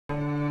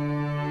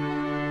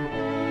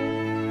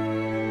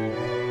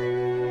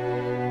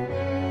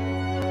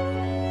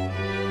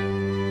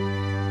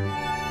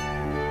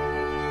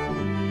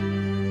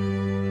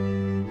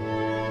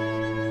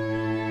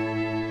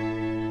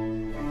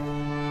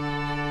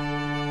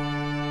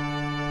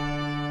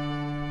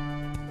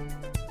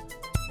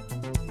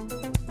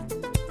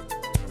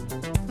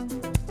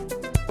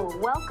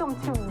Welcome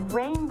to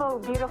rainbow,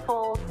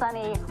 beautiful,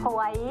 sunny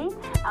Hawaii.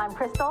 I'm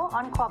Crystal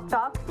on Quack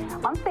Talk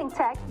on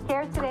ThinkTech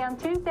here today on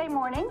Tuesday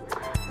morning.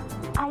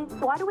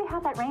 Why do we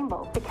have that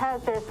rainbow?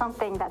 Because there's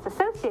something that's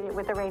associated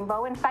with the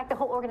rainbow. In fact, the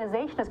whole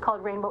organization is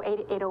called Rainbow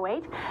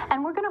 8808,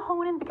 and we're going to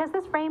hone in because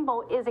this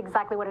rainbow is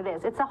exactly what it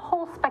is. It's a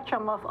whole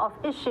spectrum of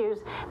issues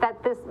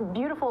that this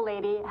beautiful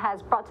lady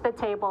has brought to the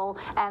table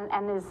and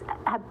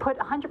have put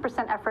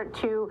 100% effort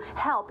to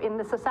help in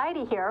the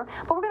society here.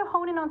 But we're going to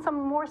hone in on some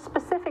more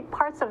specific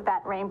parts of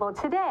that rainbow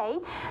today.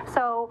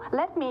 So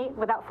let me,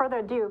 without further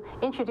ado,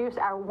 introduce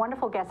our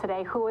wonderful guest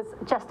today, who is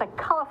just a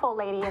colorful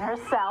lady in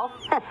herself.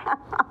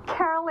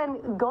 Carolyn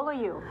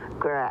Golojuch.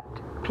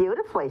 Correct.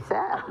 Beautifully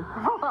said.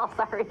 Oh, well,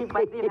 sorry,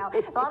 but you know,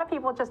 a lot of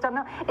people just don't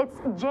know. It's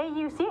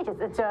J-U-C-H.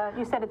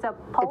 You said it's a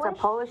Polish? It's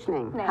a Polish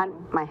name.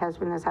 My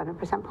husband is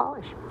 100%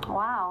 Polish.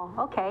 Wow.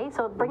 Okay.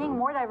 So bringing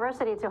more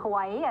diversity to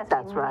Hawaii as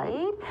That's we right.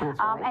 need. That's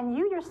right. And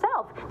you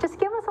yourself, just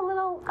give us a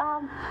little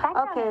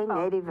background Okay,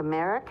 info. Native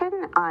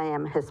American, I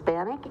am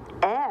Hispanic,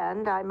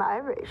 and I'm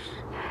Irish.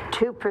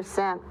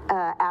 2%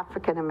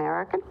 African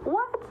American.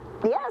 What?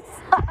 Yes.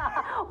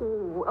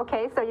 Ooh,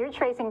 okay, so you're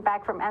tracing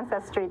back from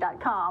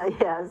Ancestry.com.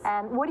 Yes.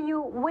 And what do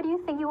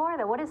you think you are,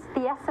 though? What is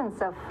the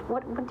essence of,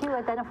 what do you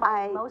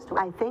identify most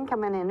with? I think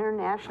I'm an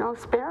international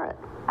spirit.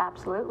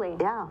 Absolutely.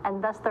 Yeah.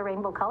 And thus the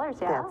rainbow colors,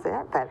 yeah? That's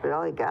it. That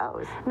really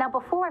goes. Now,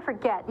 before I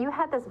forget, you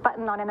had this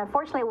button on, and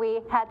unfortunately we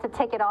had to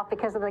take it off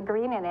because of the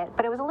green in it,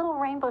 but it was a little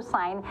rainbow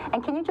sign.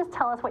 And can you just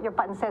tell us what your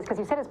button says? Because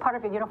you said it's part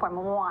of your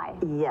uniform. Why?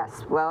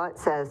 Yes. Well, it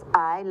says,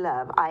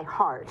 I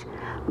heart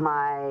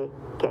my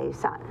gay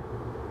son.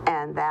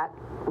 And that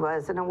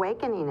was an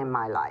awakening in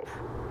my life.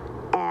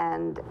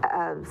 And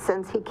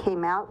since he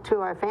came out to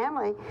our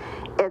family,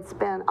 it's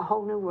been a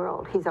whole new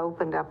world. He's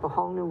opened up a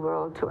whole new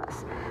world to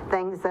us.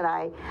 Things that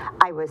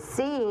I was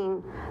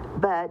seeing,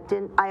 but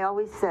I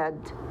always said,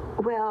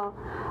 well,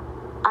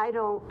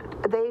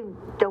 they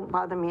don't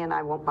bother me and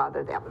I won't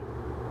bother them.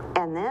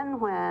 And then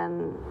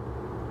when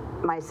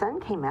my son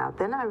came out,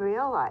 then I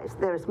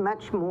realized there's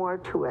much more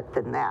to it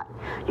than that.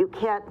 You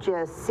can't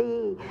just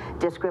see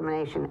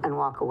discrimination and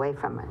walk away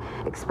from it,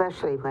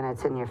 especially when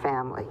it's in your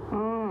family.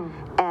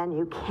 And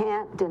you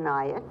can't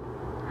deny it,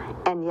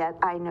 and yet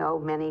I know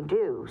many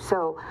do.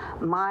 So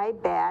my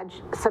badge,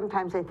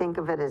 sometimes I think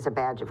of it as a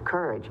badge of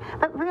courage,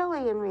 but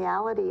really in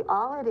reality,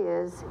 all it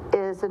is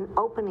an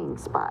opening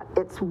spot.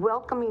 It's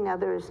welcoming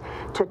others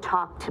to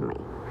talk to me.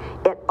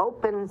 It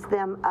opens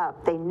them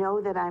up. They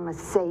know that I'm a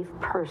safe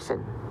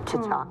person to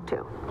talk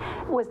to.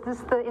 Was this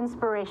the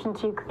inspiration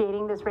to you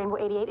creating this Rainbow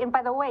 88? And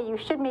by the way, you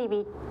should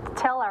maybe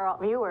tell our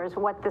viewers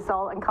what this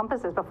all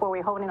encompasses before we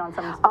hone in on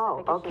some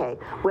specific issues. Okay.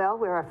 Well,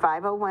 we're a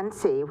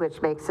 501c,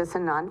 which makes us a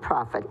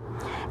nonprofit,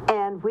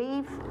 and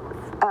we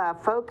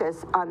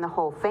focus on the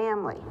whole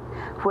family,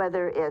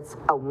 whether it's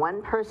a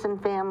one-person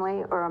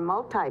family or a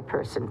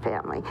multi-person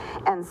family.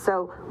 And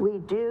so we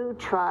do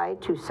try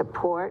to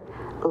support,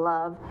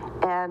 love,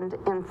 and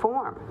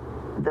inform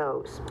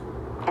those.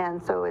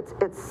 And so it's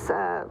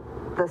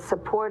the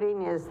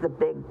supporting is the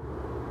big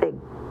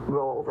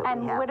role that we have.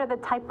 And what are the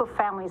type of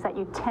families that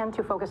you tend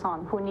to focus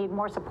on who need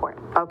more support?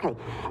 Okay,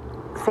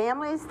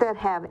 families that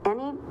have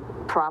any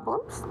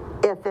problems,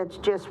 if it's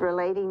just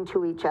relating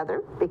to each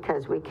other,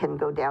 because we can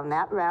go down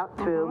that route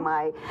through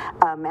my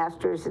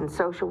master's in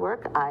social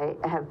work. I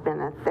have been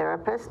a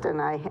therapist,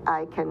 and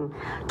I can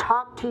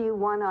talk to you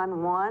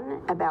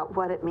one-on-one about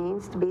what it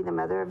means to be the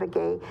mother of a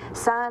gay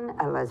son,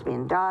 a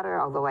lesbian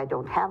daughter, although I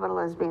don't have a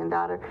lesbian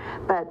daughter,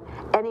 but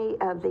any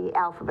of the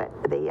alphabet,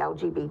 the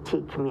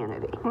LGBT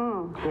community,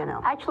 you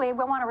know. Actually, I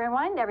want to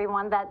remind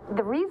everyone that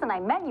the reason I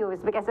met you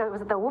is because it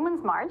was the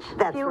Women's March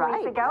a few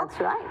weeks ago. That's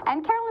right.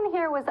 And Carolyn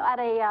here was at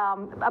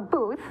a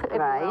booth, if you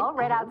will,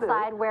 right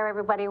outside where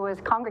everybody was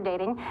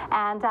congregating,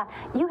 and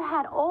you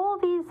had all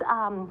these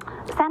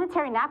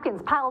sanitary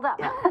napkins piled up,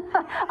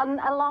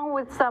 along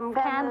with some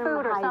canned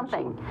food or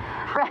something.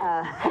 So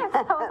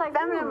I was like,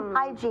 feminine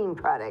hygiene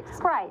products.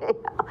 Right.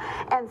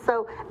 And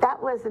so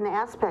that was an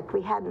aspect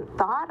we hadn't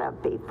thought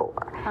of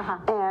before.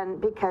 And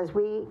because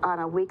we, on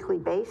a weekly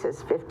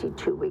basis,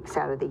 52 weeks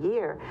out of the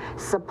year,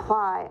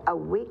 supply a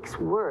week's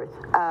worth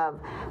of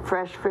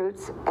fresh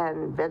fruits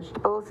and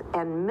vegetables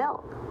and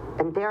milk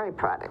and dairy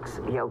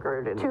products,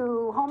 yogurt, and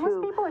to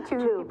homeless people or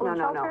to people in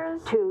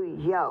shelters? To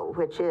YO,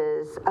 which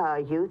is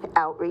youth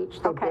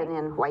outreach. They've been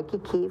in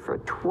Waikiki for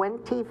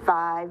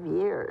 25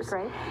 years.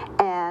 Great.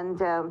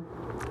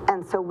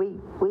 And so we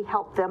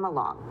help them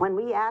along. When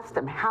we asked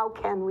them, how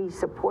can we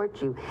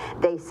support you?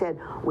 They said,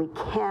 we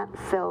can't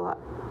fill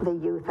the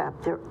youth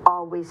up. They're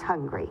always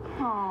hungry.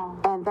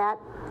 Aww. And that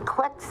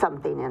clicked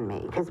something in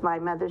me, because my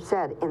mother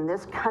said, in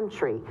this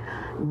country,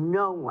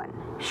 no one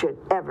should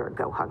ever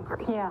go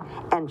hungry. Yeah.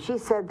 And she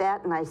said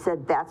that, and I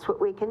said, that's what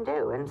we can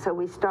do. And so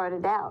we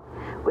started out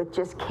with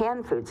just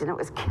canned foods, and it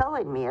was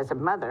killing me as a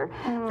mother,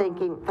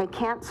 thinking they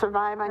can't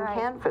survive on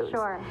canned foods.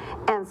 Sure.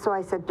 And so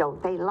I said,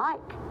 don't they like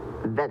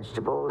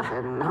vegetables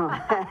and,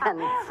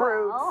 and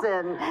fruits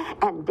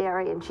and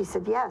dairy? And she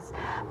said, yes,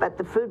 but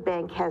the food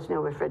bank has no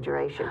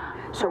refrigeration,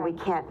 so we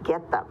can't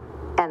get them.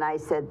 And I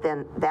said,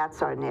 then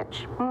that's our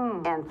niche.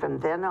 And from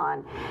then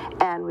on,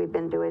 and we've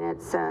been doing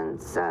it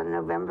since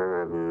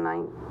November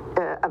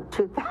of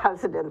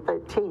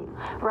 2013.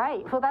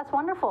 Right. Well, that's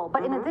wonderful.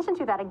 But in addition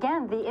to that,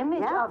 again, the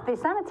image of the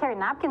sanitary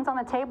napkins on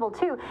the table,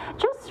 too,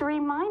 just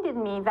reminded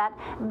me that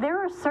there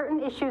are certain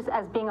issues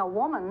as being a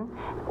woman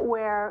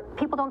where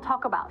people don't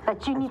talk about,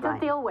 that you need to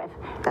deal with.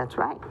 That's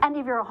right. And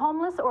if you're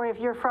homeless or if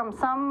you're from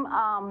some,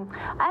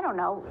 I don't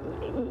know,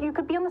 you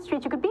could be on the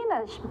streets, you could be in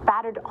a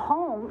battered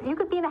home, you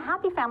could be in a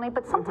happy family,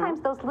 but sometimes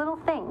those little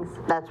things.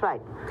 That's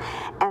right.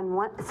 And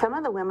some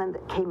of the women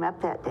that came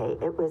up that day,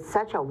 it was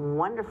such a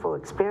wonderful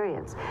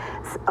experience.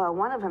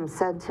 One of them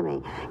said to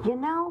me, you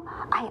know,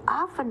 I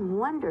often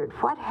wondered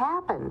what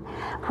happened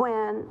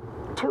when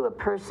to a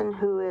person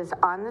who is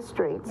on the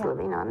streets,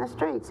 living on the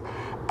streets,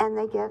 and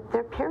they get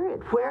their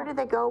period. Where do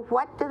they go?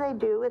 What do they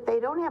do? If they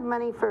don't have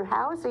money for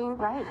housing,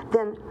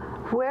 then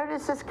where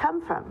does this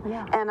come from?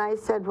 And I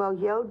said, well,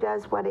 Yo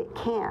does what it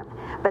can,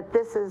 but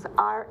this is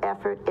our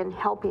effort in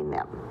helping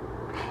them.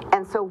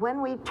 And so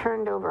when we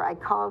turned over, I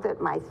called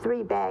it my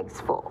 3 bags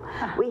full.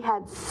 We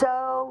had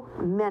so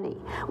many.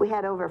 We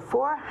had over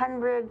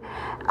 $400,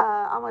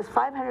 almost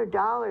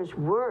 $500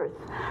 worth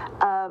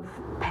of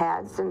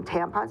pads and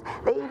tampons.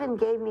 They even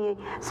gave me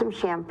some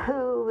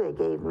shampoo. They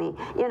gave me,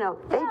 you know,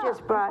 they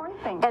just brought,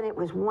 and it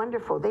was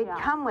wonderful. They'd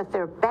come with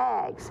their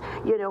bags,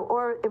 you know,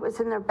 or it was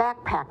in their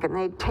backpack, and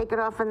they'd take it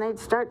off and they'd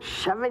start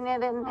shoving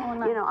it in,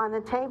 you know, on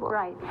the table.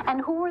 Right.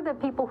 And who are the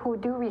people who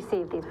do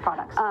receive these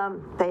products?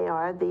 They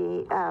are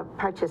the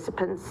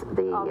participants,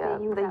 the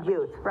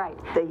youth. Right.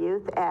 The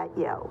youth at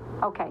Yo.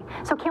 Okay.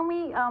 So can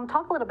we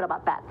talk a little bit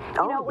about that?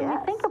 You know, when you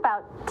think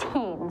about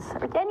teens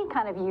or any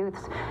kind of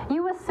youths,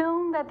 you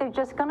assume that they're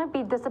just going to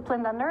be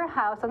disciplined under a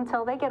house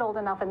until they get old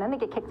enough, and then they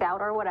get kicked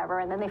out or whatever,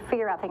 and then they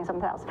figure out things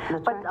themselves.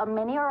 But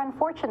many are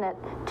unfortunate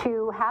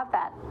to have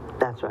that.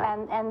 That's right.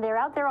 And they're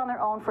out there on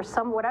their own for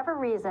whatever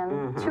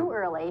reason, too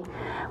early,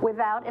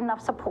 without enough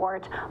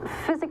support,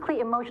 physically,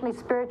 emotionally,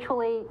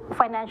 spiritually,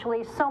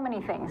 financially, so many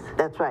things.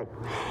 That's right.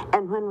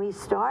 And when we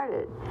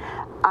started,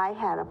 I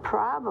had a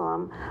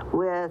problem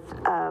with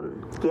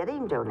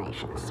getting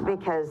donations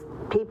because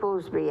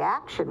people's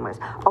reaction was,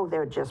 oh,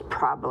 they're just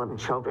problem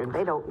children.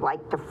 They don't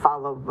like to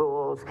follow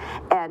rules,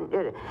 and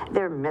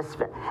they're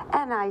misfit.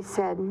 And I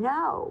said,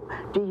 no.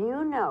 Do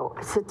you know,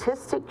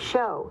 statistics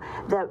show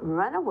that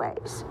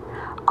runaways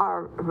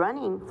are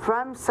running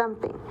from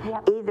something,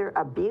 either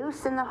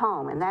abuse in the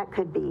home, and that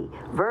could be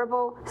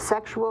verbal,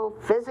 sexual,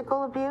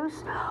 physical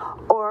abuse,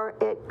 or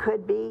it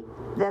could be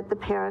that the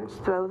parents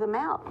throw them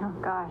out. Oh,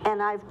 gosh.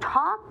 And I've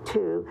talked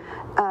to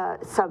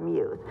some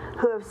youth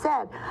who have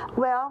said,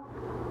 well,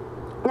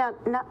 now,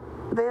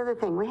 the other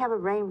thing, we have a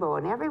rainbow,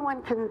 and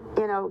everyone can,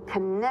 you know,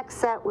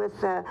 connects that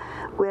with the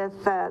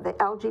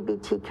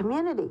LGBT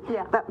community.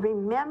 But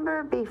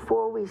remember,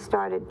 before we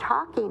started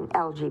talking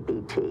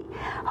LGBT,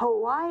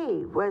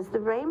 Hawaii was the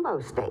rainbow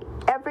state.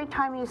 Every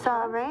time you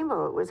saw a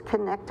rainbow, it was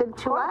connected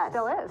to us. It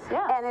still is,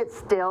 and it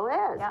still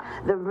is.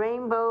 The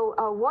rainbow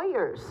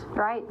warriors.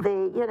 Right.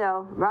 The, you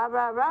know, rah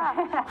rah rah.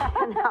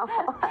 You know.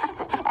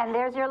 And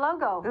there's your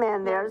logo.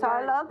 And there's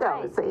our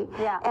logo. See.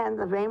 And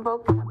the rainbow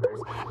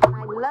covers. And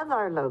I love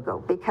our logo,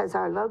 because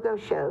our logo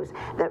shows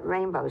that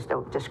rainbows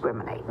don't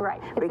discriminate.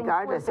 Right.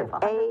 Regardless of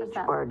age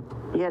or,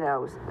 you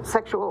know,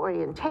 sexual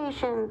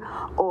orientation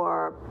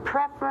or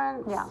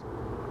preference.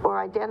 Or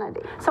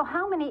identity. So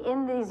how many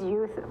in these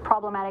youth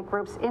problematic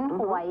groups in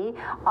Hawaii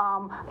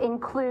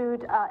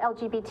include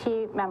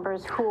LGBT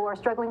members who are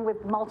struggling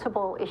with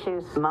multiple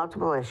issues?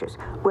 Multiple issues.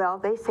 Well,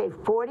 they say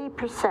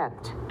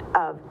 40%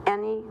 of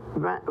any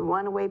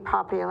runaway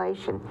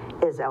population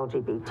is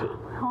LGBT.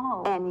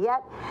 And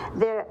yet,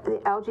 the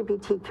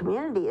LGBT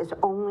community is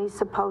only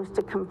supposed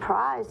to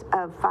comprise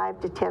of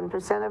 5 to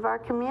 10% of our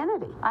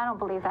community. I don't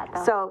believe that,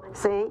 though. So,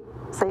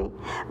 see,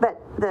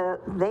 but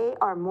they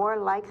are more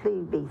likely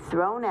to be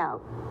thrown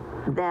out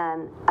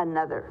than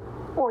another.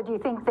 Or do you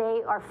think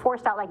they are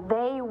forced out, like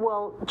they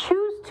will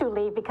choose to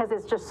leave because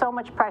it's just so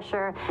much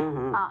pressure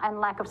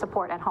and lack of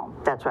support at home?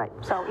 That's right.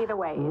 So either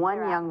way. One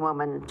young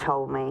woman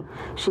told me,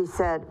 she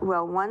said,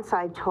 well, once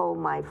I told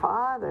my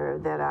father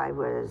that I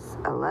was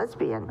a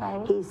lesbian,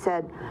 he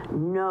said,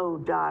 no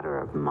daughter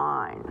of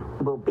mine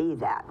will be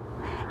that.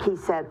 He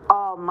said,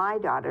 all my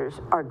daughters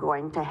are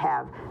going to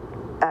have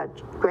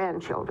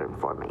grandchildren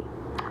for me.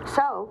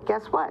 So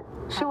guess what?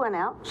 She went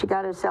out, she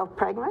got herself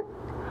pregnant,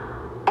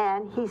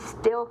 and he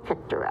still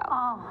kicked her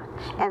out.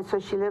 And so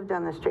she lived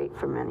on the street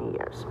for many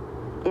years,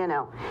 you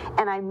know.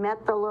 And I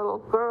met the little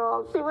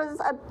girl. She was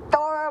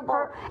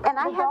adorable. And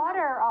the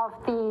daughter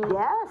of the...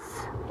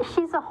 Yes.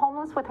 She's a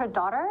homeless with her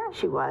daughter?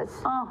 She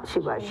was. She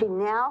was. She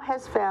now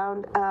has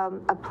found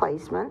a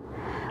placement,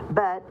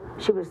 but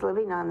she was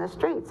living on the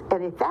streets.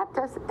 And if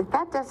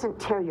that doesn't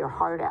tear your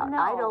heart out,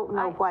 I don't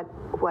know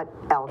what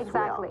else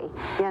will.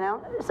 You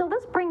know? So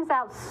this brings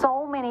out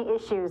so many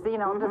issues, you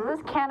know,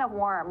 this can of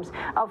worms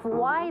of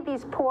why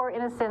these poor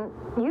innocent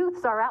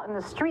youths are out in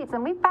the streets.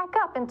 And we back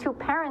up into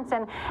parents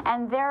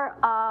and their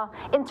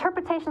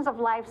interpretations of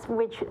life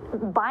which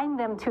bind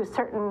them to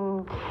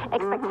certain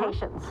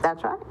expectations.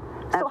 That's right.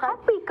 So how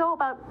do we go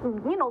about,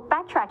 you know,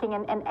 backtracking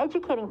and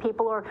educating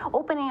people or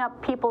opening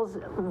up people's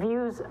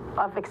views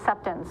of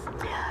acceptance?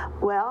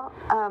 Well,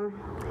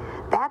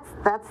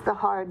 that's the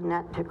hard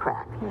nut to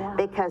crack. Yeah.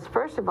 Because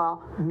first of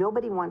all,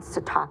 nobody wants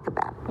to talk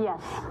about it.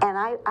 Yes. And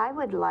I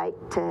would like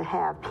to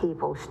have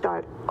people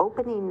start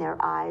opening their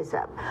eyes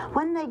up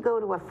when they go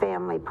to a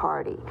family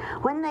party,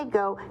 when they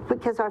go,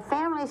 because our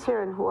families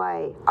here in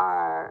Hawaii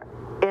are,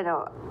 you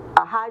know,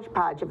 a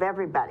hodgepodge of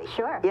everybody.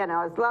 Sure. You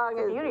know, as long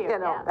as, beauty, you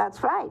know, yeah.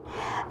 that's right.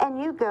 And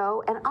you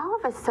go, and all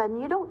of a sudden,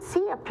 you don't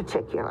see a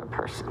particular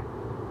person.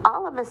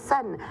 All of a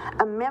sudden,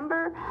 a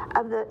member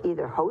of the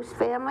either host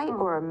family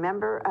or a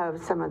member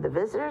of some of the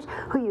visitors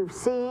who you've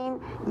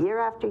seen year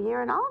after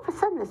year, and all of a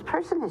sudden, this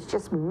person is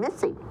just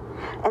missing,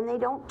 and they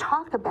don't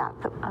talk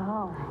about them.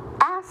 Oh.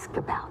 Ask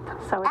about them.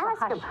 So it's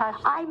ask a them.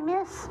 hush-hush.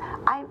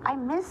 I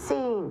miss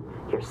seeing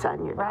your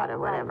son, your Right, daughter,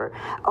 whatever.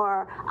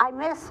 Or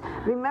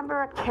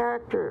remember a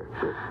character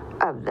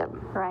of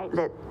them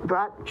that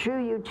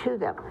drew you to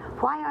them.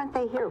 Why aren't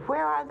they here?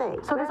 Where are they?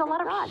 So there's a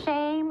lot gone? of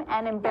shame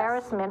and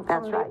embarrassment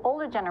from the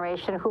older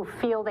generation who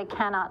feel they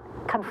cannot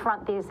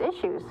confront these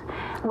issues,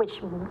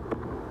 which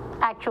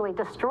actually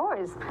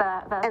destroys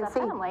the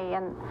family.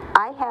 And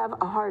I have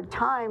a hard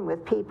time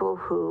with people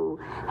who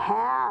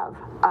have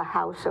a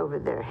house over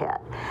their head,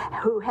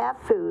 who have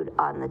food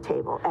on the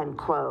table and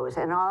clothes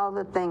and all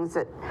the things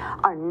that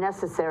are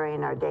necessary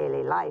in our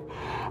daily life,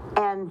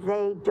 and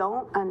they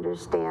don't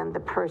understand the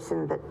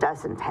person that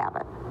doesn't have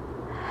it.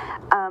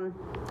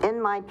 In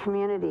my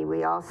community,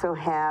 we also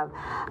have,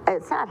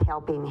 it's not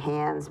Helping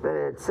Hands, but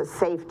it's a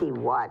safety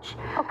watch,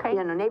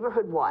 you know,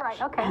 neighborhood watch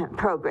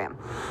program.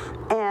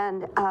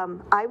 And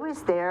I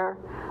was there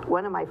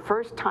one of my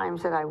first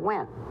times that I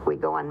went. We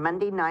go on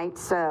Monday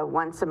nights,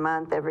 once a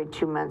month, every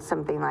 2 months,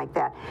 something like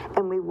that.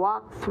 And we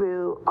walk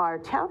through our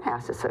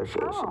townhouse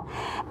association.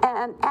 Oh.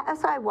 And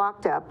as I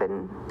walked up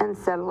and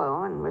said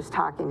hello and was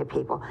talking to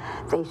people,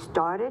 they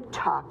started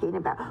talking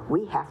about,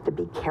 we have to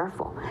be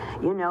careful.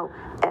 You know,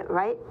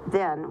 right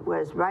then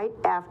was right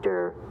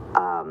after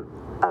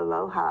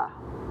Aloha,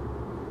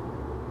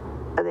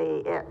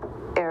 the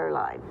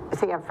airline.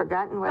 See, I've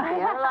forgotten what the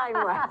airline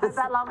was. Is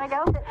that long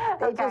ago?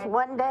 They just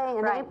one day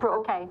in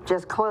April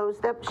just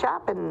closed up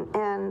shop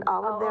and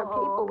all of their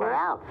people were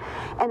out.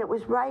 And it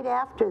was right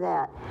after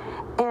that.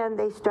 And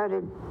they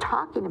started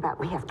talking about,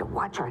 we have to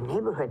watch our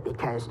neighborhood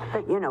because,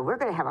 you know, we're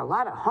going to have a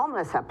lot of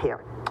homeless up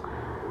here.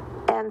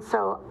 And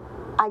so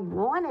I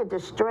wanted to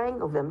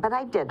strangle them, but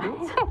I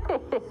didn't.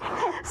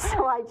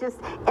 So I just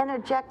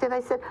interjected. I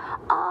said,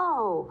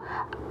 oh,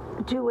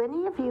 do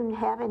any of you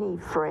have any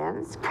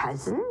friends,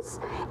 cousins,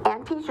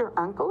 aunties or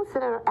uncles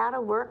that are out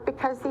of work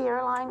because the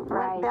airline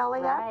went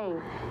belly up?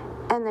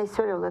 And they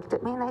sort of looked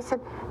at me and I said,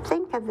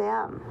 think of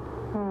them.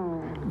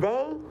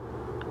 They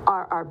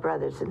are our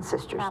brothers and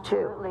sisters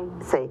too.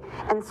 See,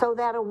 and so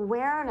that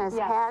awareness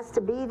has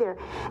to be there.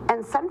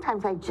 And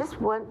sometimes I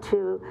just want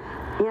to,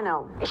 you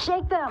know,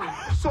 shake them,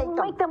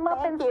 wake them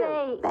up and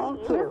say,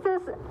 this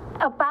is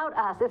about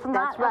us. It's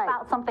not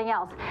about something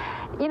else.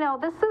 You know,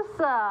 this is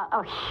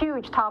a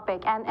huge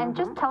topic, and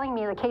just telling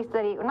me the case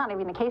study, not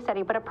even a case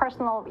study, but a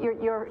personal.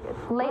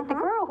 The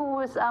girl who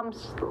was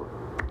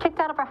kicked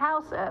out of her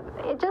house,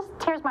 it just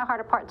tears my heart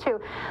apart too.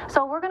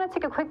 So we're going to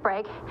take a quick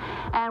break,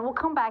 and we'll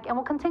come back and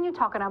we'll continue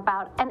talking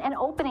about and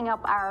opening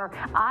up our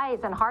eyes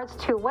and hearts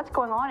to what's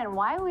going on and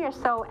why we are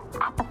so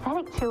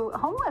apathetic to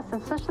homeless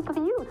and especially for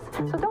the youth.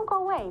 So don't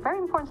go away. Very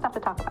important stuff to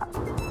talk about.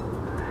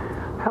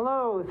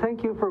 Hello,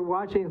 thank you for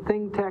watching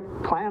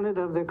ThinkTech Planet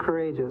of the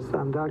Courageous.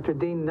 I'm Dr.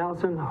 Dean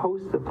Nelson,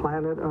 host of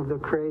Planet of the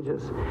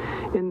Courageous.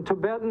 In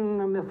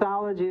Tibetan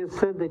mythology, it's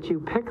said that you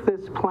pick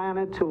this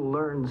planet to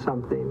learn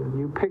something.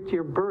 You picked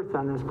your birth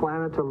on this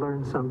planet to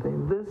learn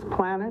something. This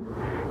planet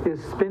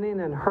is spinning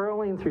and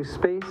hurling through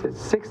space at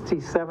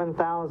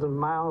 67,000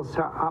 miles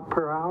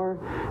per hour,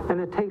 and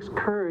it takes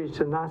courage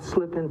to not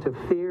slip into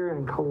fear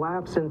and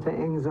collapse into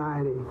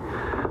anxiety.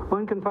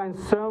 One can find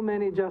so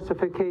many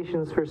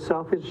justifications for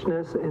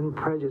selfishness and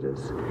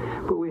prejudice,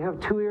 but we have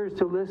 2 ears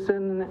to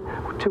listen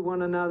to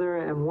one another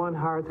and one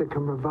heart that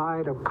can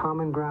provide a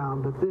common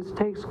ground. But this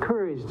takes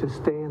courage to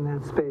stay in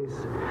that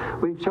space.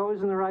 We've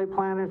chosen the right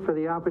planet for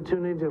the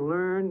opportunity to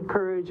learn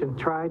courage and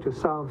try to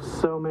solve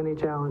so many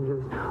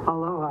challenges.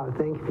 Aloha.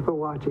 Thank you for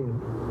watching.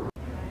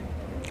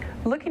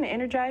 Looking to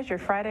energize your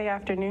Friday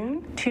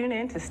afternoon? Tune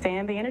in to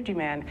Stan the Energy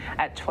Man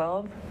at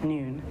 12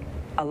 noon.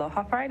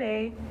 Aloha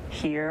Friday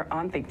here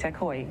on ThinkTech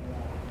Hawaii.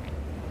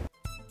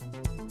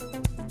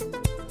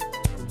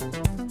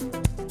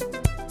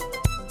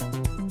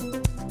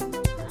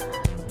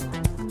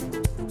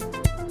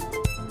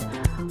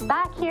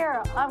 Back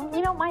here,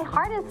 you know, my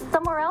heart is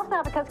somewhere else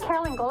now because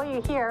Carolyn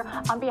Golojuch here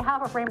on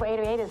behalf of Rainbow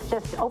 808 has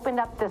just opened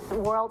up this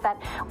world that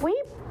we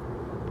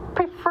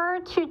prefer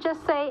to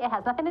just say it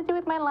has nothing to do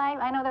with my life.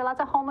 I know there are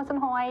lots of homeless in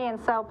Hawaii, and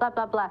so blah,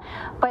 blah, blah.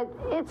 But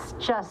it's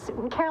just,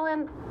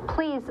 Carolyn,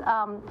 please,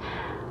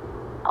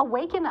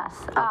 awaken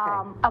us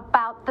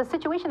about the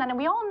situation. And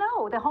we all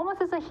know the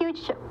homeless is a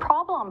huge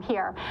problem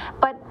here.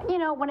 But, you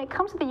know, when it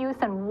comes to the youth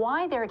and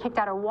why they were kicked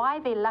out or why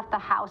they left the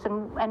house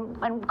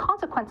and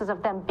consequences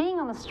of them being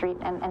on the street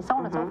and so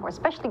on and so forth,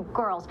 especially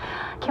girls,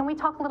 can we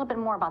talk a little bit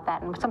more about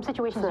that and some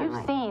situations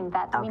you've seen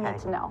that we need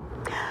to know?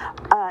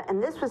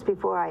 And this was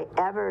before I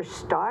ever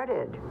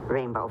started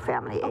Rainbow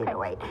Family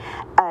 808.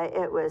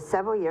 It was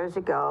several years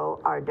ago.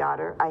 Our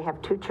daughter, I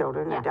have 2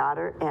 children, a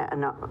daughter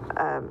and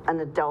an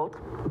adult.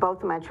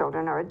 Both of my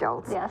children are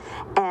adults. Yes.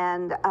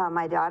 And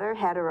my daughter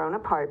had her own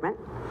apartment.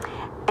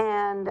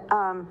 And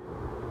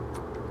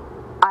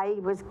I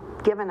was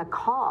given a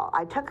call.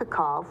 I took a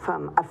call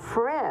from a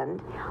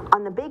friend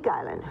on the Big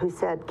Island who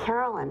said,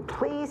 Carolyn,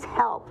 please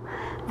help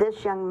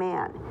this young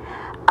man.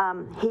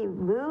 He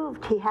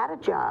moved, he had a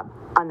job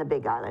on the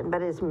Big Island,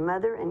 but his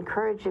mother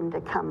encouraged him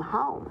to come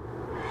home.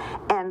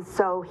 And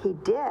so he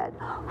did.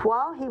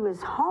 While he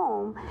was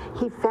home,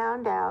 he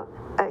found out,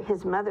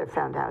 his mother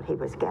found out he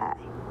was gay.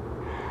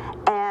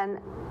 And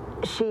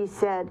she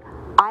said,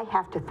 I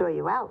have to throw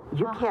you out.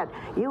 You can't,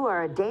 you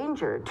are a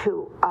danger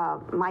to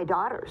my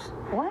daughters.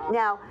 What?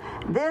 Now,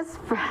 this,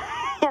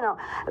 you know,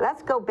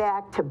 let's go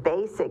back to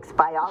basics,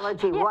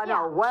 biology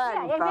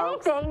 101,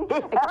 folks. If anything,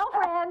 a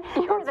girlfriend,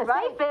 you're the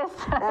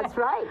safest. That's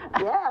right,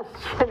 yes,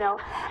 you know.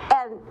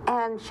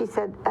 And she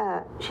said,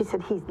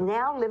 he's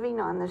now living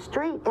on the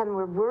street, and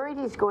we're worried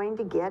he's going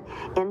to get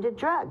into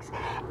drugs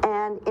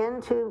and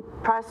into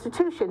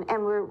prostitution,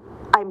 and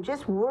I'm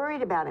just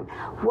worried about him.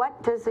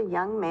 What does a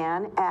young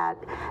man at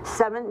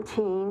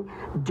 17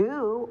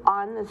 do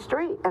on the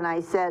street? And I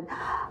said,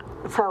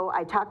 so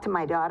I talked to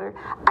my daughter.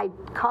 I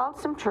called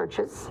some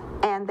churches,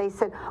 and they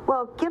said,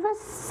 well, give us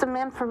some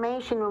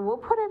information, and we'll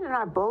put it in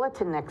our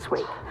bulletin next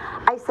week.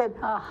 I said,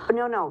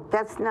 no,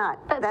 that's not.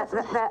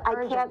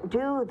 I can't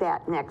do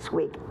that next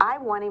week. I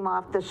want him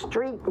off the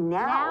street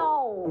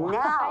now.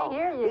 I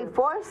hear you.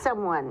 Before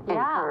someone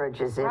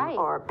encourages him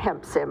or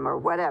pimps him or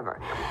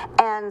whatever.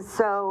 And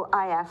so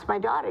I asked my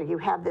daughter, you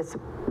have this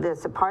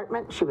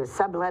apartment. She was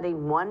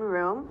subletting 1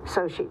 room,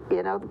 so she,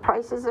 you know, the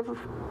prices of,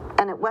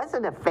 and it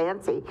wasn't a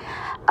fancy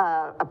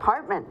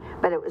apartment,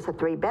 but it was a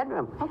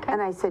 3-bedroom. Okay.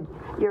 And I said,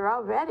 you're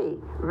already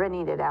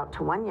renting it out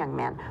to 1 young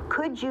man.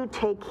 Could you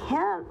take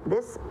him,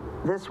 this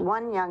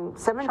one young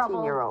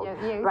 17-year-old?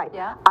 Right.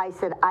 Yeah. I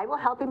said, I will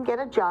help him get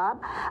a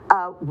job.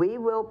 We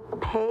will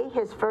pay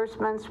his first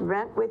month's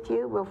rent with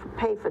you. We'll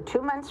pay for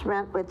 2 months'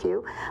 rent with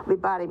you. We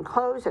bought him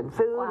clothes and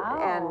food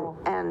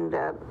and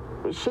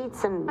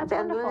sheets and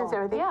bed linens,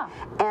 everything. Yeah.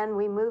 And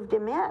we moved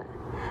him in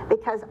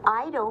because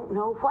I don't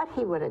know what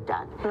he would have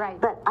done. Right.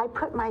 But I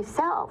put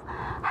myself,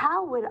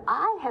 how would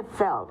I have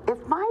felt if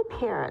my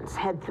parents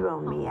had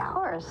thrown me out? Of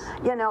course.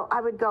 You know, I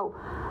would go,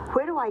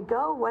 where do I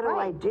go? What do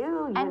I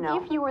do? And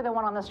if you were the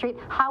one on the street,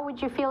 how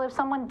would you feel if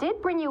someone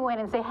did bring you in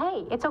and say,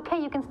 hey, it's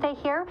okay, you can stay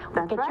here,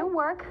 we'll get you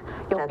work,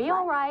 you'll be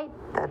all right.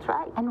 That's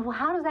right. And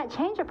how does that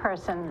change a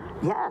person?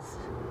 Yes.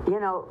 You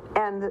know,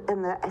 and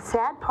the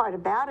sad part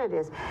about it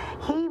is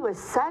he was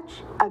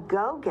such a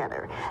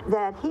go-getter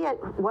that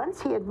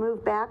once he had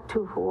moved back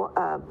to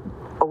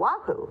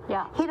Oahu,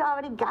 he'd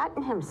already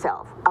gotten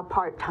himself a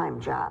part-time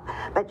job.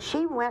 But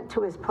she went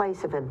to his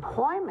place of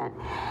employment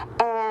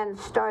and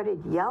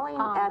started yelling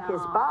at his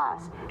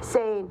boss,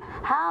 saying,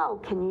 how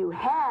can you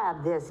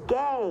have this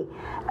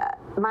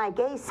my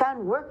gay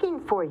son working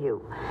for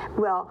you?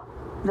 Well,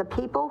 the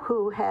people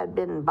who had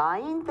been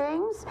buying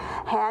things,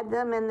 had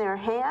them in their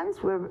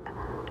hands,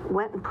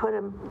 went and put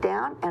them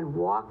down and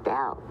walked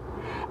out.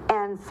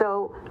 And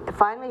so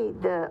finally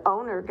the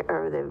owner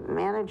or the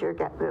manager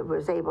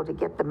was able to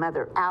get the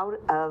mother out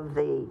of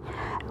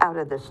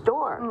the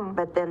store.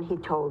 But then he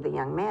told the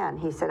young man,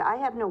 he said, I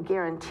have no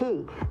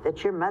guarantee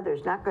that your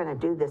mother's not going to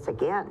do this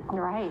again.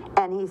 Right.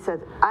 And he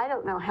said, I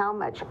don't know how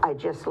much I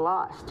just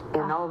lost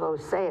in all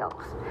those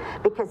sales.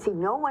 Because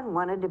no one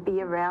wanted to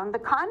be around the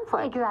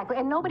conflict. Exactly.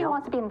 And nobody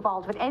wants to be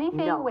involved with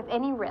anything with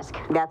any risk.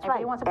 That's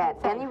right. Wants to be at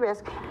any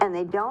risk. And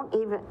they don't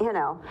even, you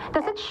know.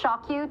 Does it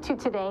shock you to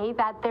today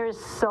that there's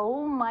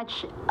so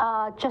much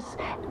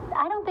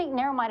I don't think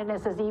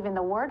narrow-mindedness is even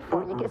the word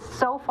for it. It's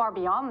so far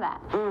beyond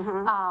that,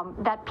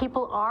 that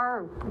people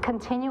are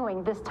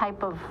continuing this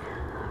type of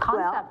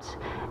concept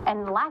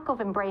and lack of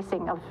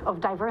embracing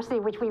of diversity,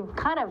 which we've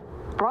kind of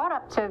brought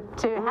up to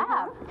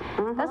have.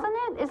 Doesn't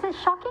it? Is it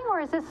shocking, or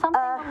is this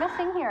something we're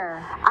missing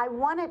here? I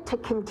want it to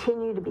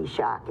continue to be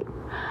shocking,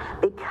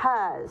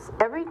 because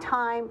every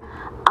time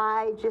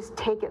I just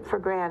take it for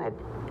granted,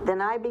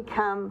 then I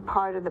become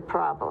part of the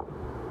problem.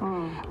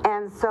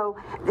 And so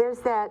there's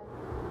that,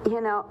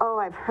 you know, oh,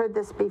 I've heard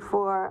this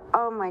before,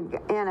 oh my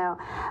God, you know.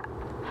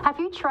 Have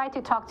you tried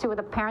to talk to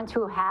the parents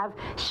who have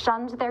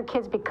shunned their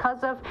kids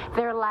because of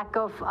their lack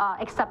of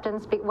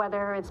acceptance,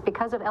 whether it's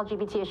because of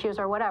LGBT issues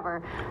or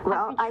whatever?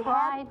 Well, I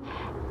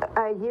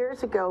had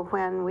years ago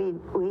when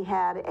we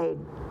had a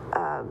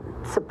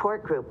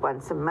support group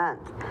once a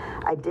month.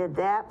 I did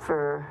that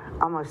for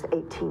almost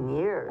 18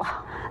 years.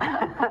 Wow.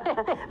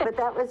 But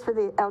that was for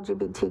the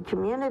LGBT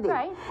community,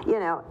 right. you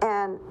know,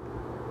 and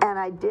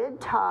I did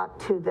talk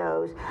to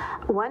those.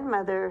 One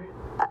mother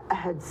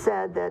had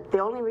said that the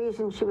only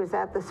reason she was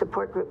at the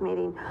support group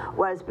meeting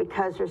was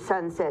because her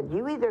son said,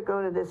 you either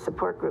go to this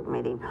support group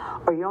meeting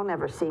or you'll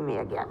never see me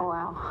again. Oh,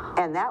 wow.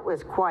 And that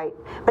was quite,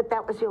 but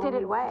that was the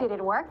only way. Did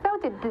it work, though?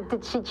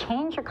 Did she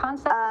change her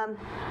concept?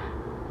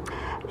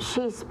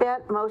 She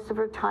spent most of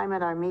her time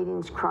at our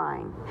meetings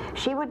crying.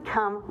 She would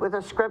come with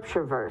a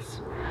scripture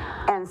verse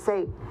and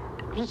say,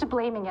 just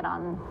blaming it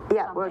on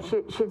yeah, something.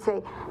 well, she'd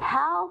say,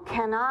 how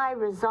can I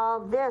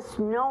resolve this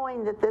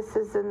knowing that this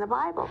is in the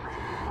Bible?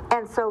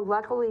 And so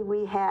luckily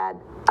we had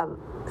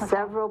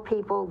several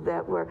people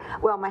that were,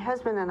 well, my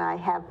husband and I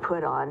have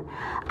put on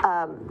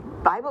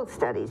Bible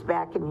studies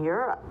back in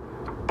Europe.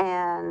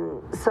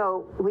 And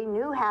so we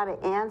knew how to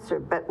answer,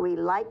 but we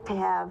like to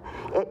have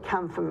it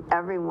come from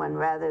everyone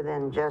rather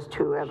than just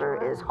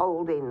whoever is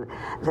holding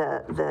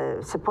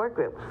the support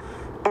group.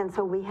 And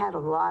so we had a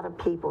lot of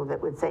people that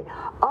would say,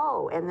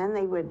 oh, and then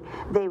they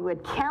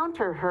would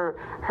counter her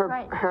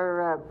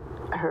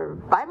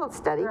Bible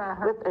study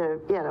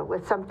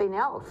with something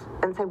else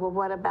and say, well,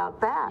 what about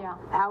that? Yeah.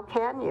 How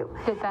can you?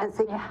 And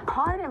see,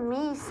 part of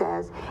me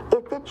says,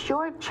 if it's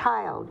your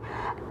child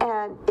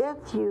and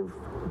if you've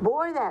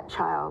bore that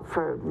child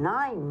for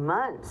 9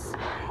 months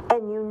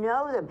and you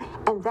know them,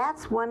 and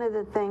that's one of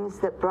the things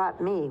that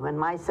brought me when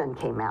my son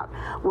came out,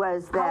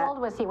 was that... How old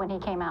was he when he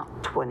came out?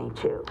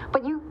 22.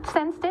 But you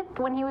sensed it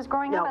when he was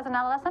growing up as an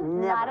adolescent?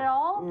 Never. Not at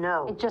all?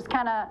 No. It just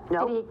kind of,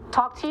 Nope. Did he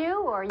talk to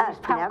you, or you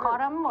just caught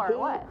him, or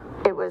what?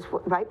 It was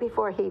right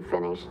before he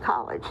finished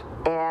college,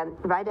 and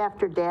right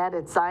after Dad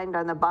had signed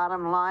on the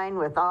bottom line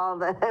with all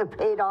the,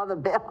 paid all the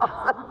bills.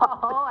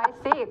 Oh, I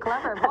see, a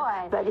clever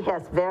boy. But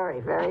yes, very,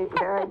 very,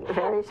 very,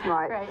 very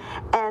smart. Right.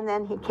 And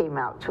then he came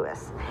out to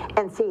us.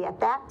 And see, at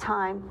that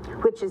time,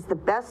 which is the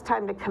best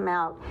time to come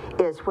out,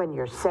 is when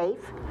you're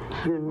safe,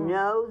 you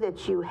know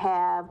that you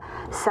have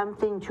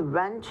something to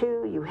run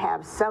to, you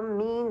have some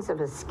means of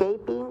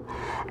escaping,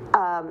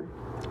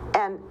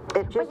 and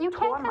it just But you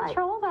can't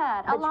control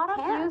that. A lot of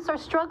youths are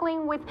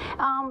struggling with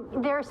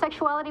their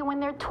sexuality when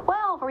they're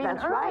 12 or even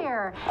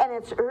earlier. Right. And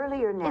it's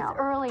earlier now. It's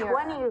earlier.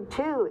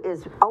 22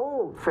 is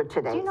old for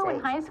today's Do you know age.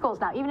 in high schools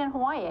now, even in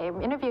Hawaii,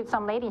 I interviewed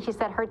some lady, and she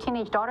said her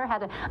teenage daughter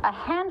had a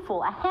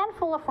handful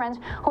of friends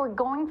who were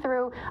going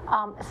through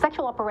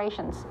sexual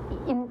operations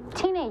in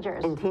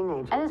teenagers. In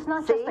teenagers. And it's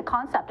not just the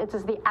concept, it's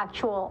just the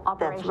actual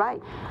operation. That's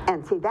right.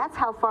 And see, that's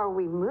how far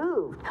we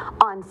moved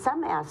on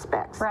some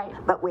aspects. Right.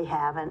 But we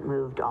haven't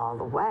moved all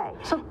the way.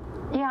 So,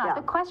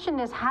 the question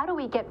is, how do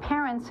we get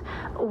parents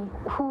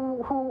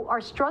who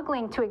are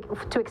struggling to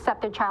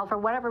accept their child for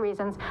whatever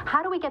reasons,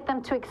 how do we get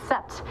them to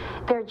accept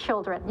their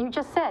children? You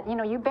just said,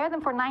 you bear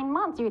them for 9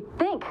 months, you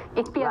think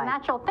it'd be a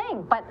natural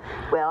thing, but...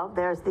 Well,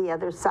 there's the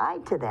other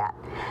side to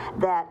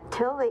that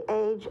till the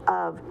age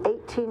of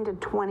 18 to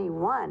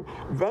 21,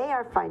 they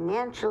are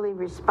financially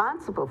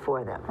responsible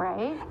for them.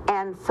 Right.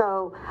 And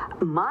so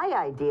my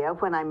idea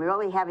when I'm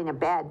really having a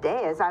bad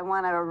day is I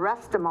want to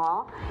arrest them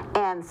all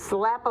and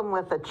slap them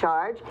with a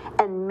charge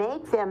and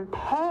make them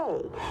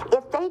pay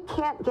if they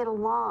can't get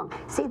along.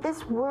 See,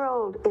 this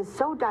world is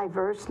so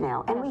diverse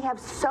now, and we have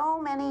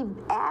so many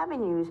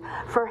avenues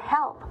for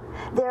help.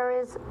 There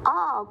is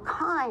all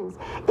kinds.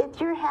 If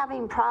you're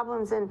having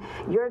problems and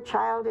your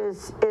child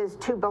is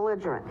too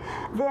belligerent,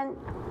 then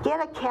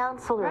get a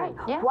counselor. Right,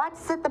 yeah.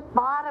 What's at the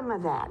bottom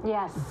of that?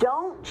 Yes.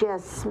 Don't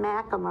just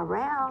smack them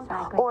around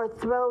or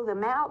throw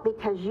them out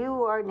because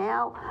you are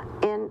now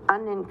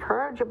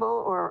unincorrigible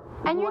or...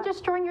 And you're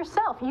destroying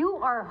yourself. You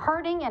are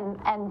hurting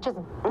and just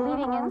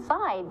bleeding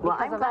inside because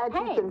I'm of that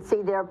glad pain. you can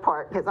see their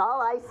part, because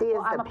all I see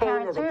is the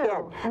pain of the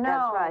kid.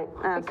 No, that's right.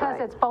 That's because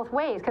right. it's both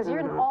ways. Because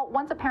you're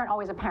once a parent,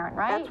 always a parent,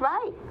 right? That's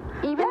right.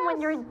 Even when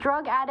your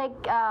drug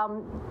addict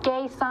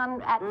gay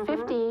son at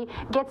 50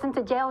 gets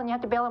into jail and you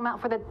have to bail him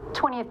out for the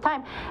 20th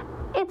time,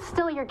 it's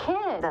still your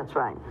kid. That's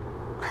right.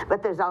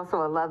 But there's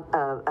also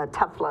a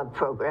tough love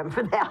program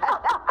for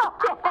that.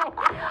 Okay.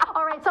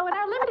 All right. So in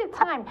our limited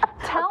time,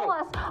 tell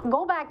us,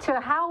 go back to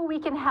how we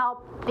can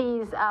help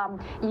these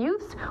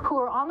youths who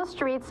are on the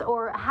streets,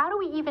 or how do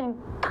we even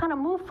kind of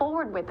move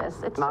forward with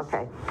this? It's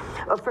okay.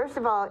 Well, first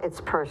of all,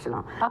 it's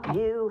personal. Okay.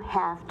 You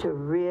have to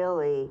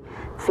really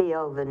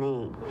feel the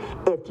need.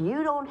 If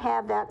you don't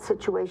have that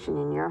situation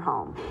in your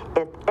home,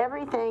 if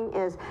everything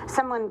is,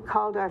 someone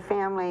called our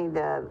family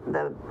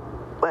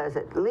what is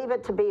it? Leave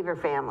it to Beaver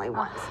family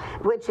once,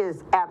 which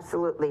is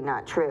absolutely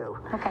not true.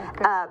 Okay,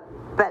 good.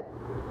 But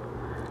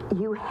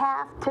you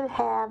have to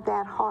have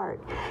that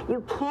heart.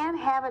 You can't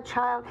have a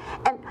child.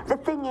 And the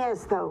thing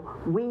is, though,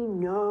 we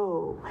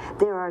know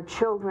there are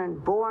children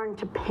born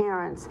to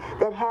parents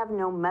that have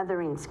no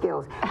mothering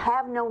skills,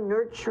 have no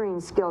nurturing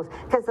skills,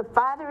 because the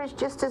father is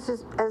just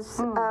as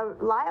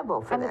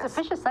liable for this. And it's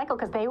a vicious cycle,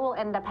 because they will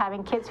end up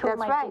having kids who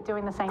might be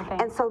doing the same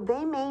thing. And so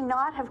they may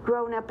not have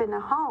grown up in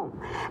a home.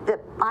 That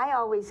I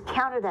always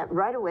counter that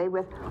right away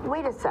with,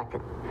 wait a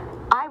second,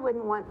 I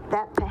wouldn't want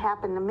that to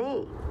happen to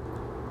me.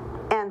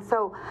 And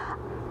so,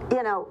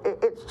 you know,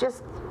 it's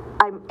just,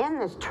 I'm in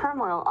this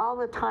turmoil all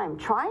the time,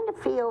 trying to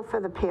feel for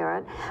the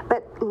parent,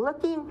 but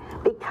looking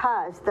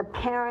because the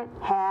parent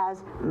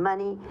has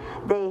money,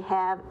 they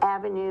have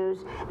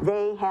avenues,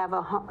 they have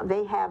a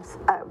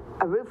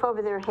roof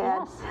over their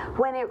head. Yes.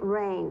 When it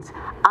rains,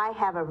 I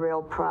have a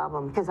real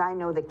problem because I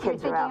know the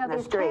kids are out in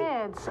the street.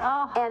 Kids.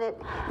 Oh. And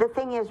the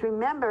thing is,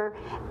 remember,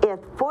 if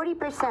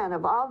 40%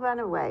 of all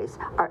runaways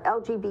are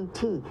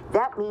LGBT,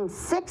 that means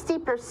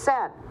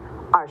 60%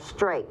 are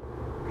straight.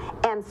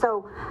 And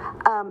so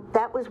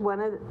that was it was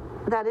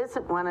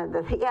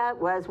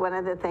one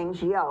of the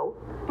things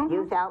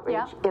Youth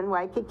Outreach in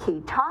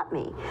Waikiki taught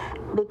me,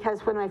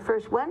 because when I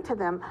first went to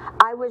them,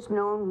 I was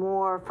known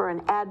more for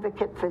an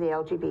advocate for the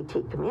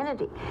LGBT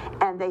community.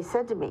 And they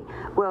said to me,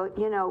 well,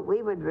 you know,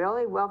 we would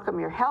really welcome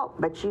your help,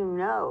 but you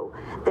know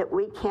that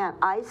we can't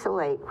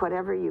isolate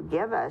whatever you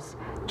give us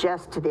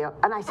just to the,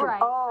 and I said,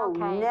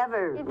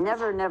 never,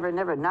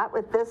 not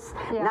with this,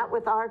 not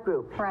with our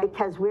group,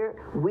 because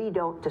we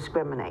don't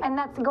discriminate. And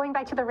that's going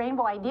back to the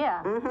rainbow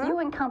idea.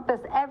 You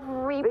encompass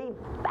every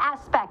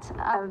aspect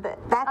of the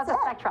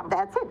spectrum.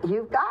 That's it.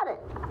 You've got it.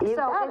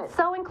 It's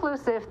so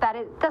inclusive that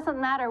it doesn't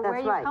matter where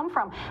you come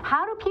from.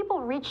 How do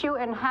people reach you,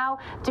 and how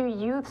do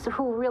youths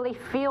who really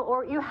feel,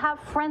 or you have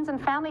friends and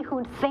family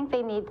who think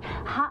they need,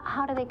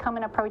 how do they come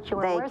and approach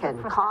you? They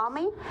can call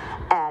me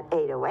at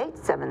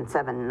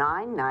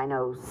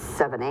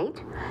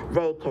 808-779-9078.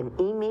 They can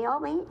email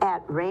me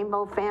at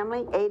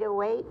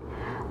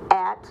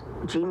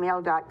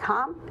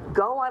rainbowfamily808@gmail.com.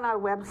 Go on our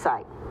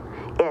website.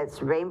 It's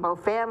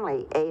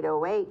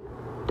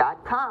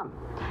rainbowfamily808.com.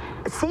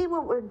 See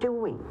what we're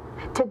doing.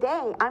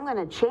 Today, I'm going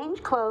to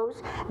change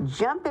clothes,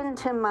 jump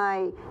into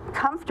my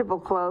comfortable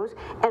clothes,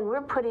 and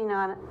we're putting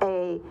on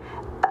a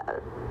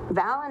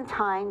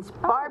Valentine's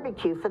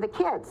barbecue for the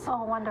kids.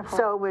 Oh, wonderful.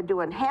 So we're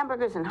doing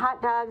hamburgers and hot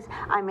dogs.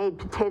 I made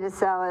potato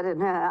salad,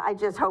 and I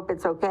just hope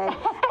it's okay.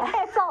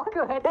 It's all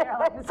good,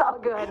 Carolyn. It's all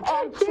good.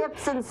 And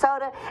chips and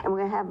soda, and we're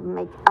going to have them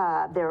make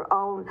their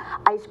own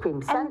ice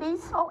cream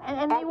sundaes.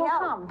 And they will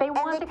come. They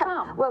want to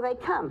come. Well, they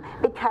come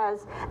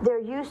because they're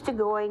used to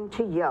going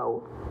to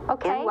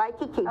in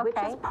Waikiki, which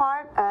is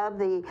part of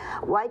the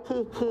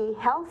Waikiki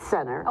Health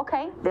Center.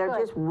 They're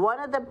just one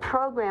of the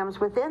programs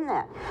within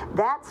that.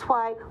 That's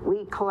why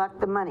we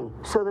collect the money,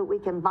 so that we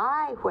can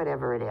buy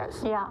whatever it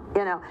is. Yeah.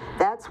 You know,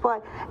 that's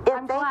why.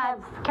 I'm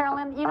glad,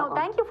 Carolyn, you know,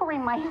 thank you for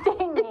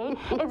reminding me.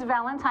 It's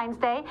Valentine's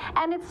Day,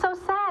 and it's so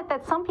sad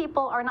that some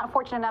people are not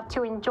fortunate enough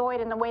to enjoy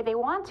it in the way they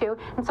want to.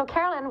 And so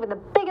Carolyn, with the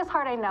biggest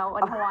heart I know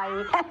in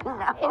Hawaii,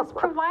 is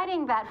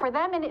providing that for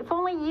them. And if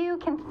only you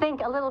can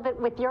think a little bit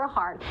with your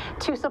heart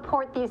to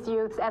support these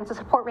youths and to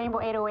support Rainbow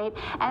 808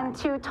 and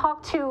to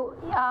talk to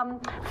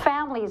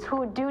families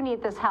who do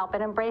need this help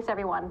and embrace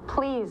everyone.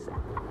 Please,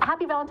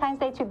 happy Valentine's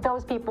Day to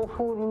those people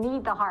who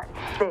need the heart.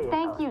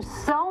 Thank you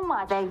so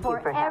much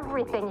for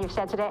everything you've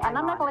said today. And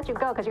I'm not going to let you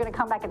go because you're going to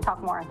come back and talk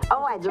more.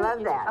 Oh, I'd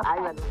love that. I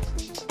would.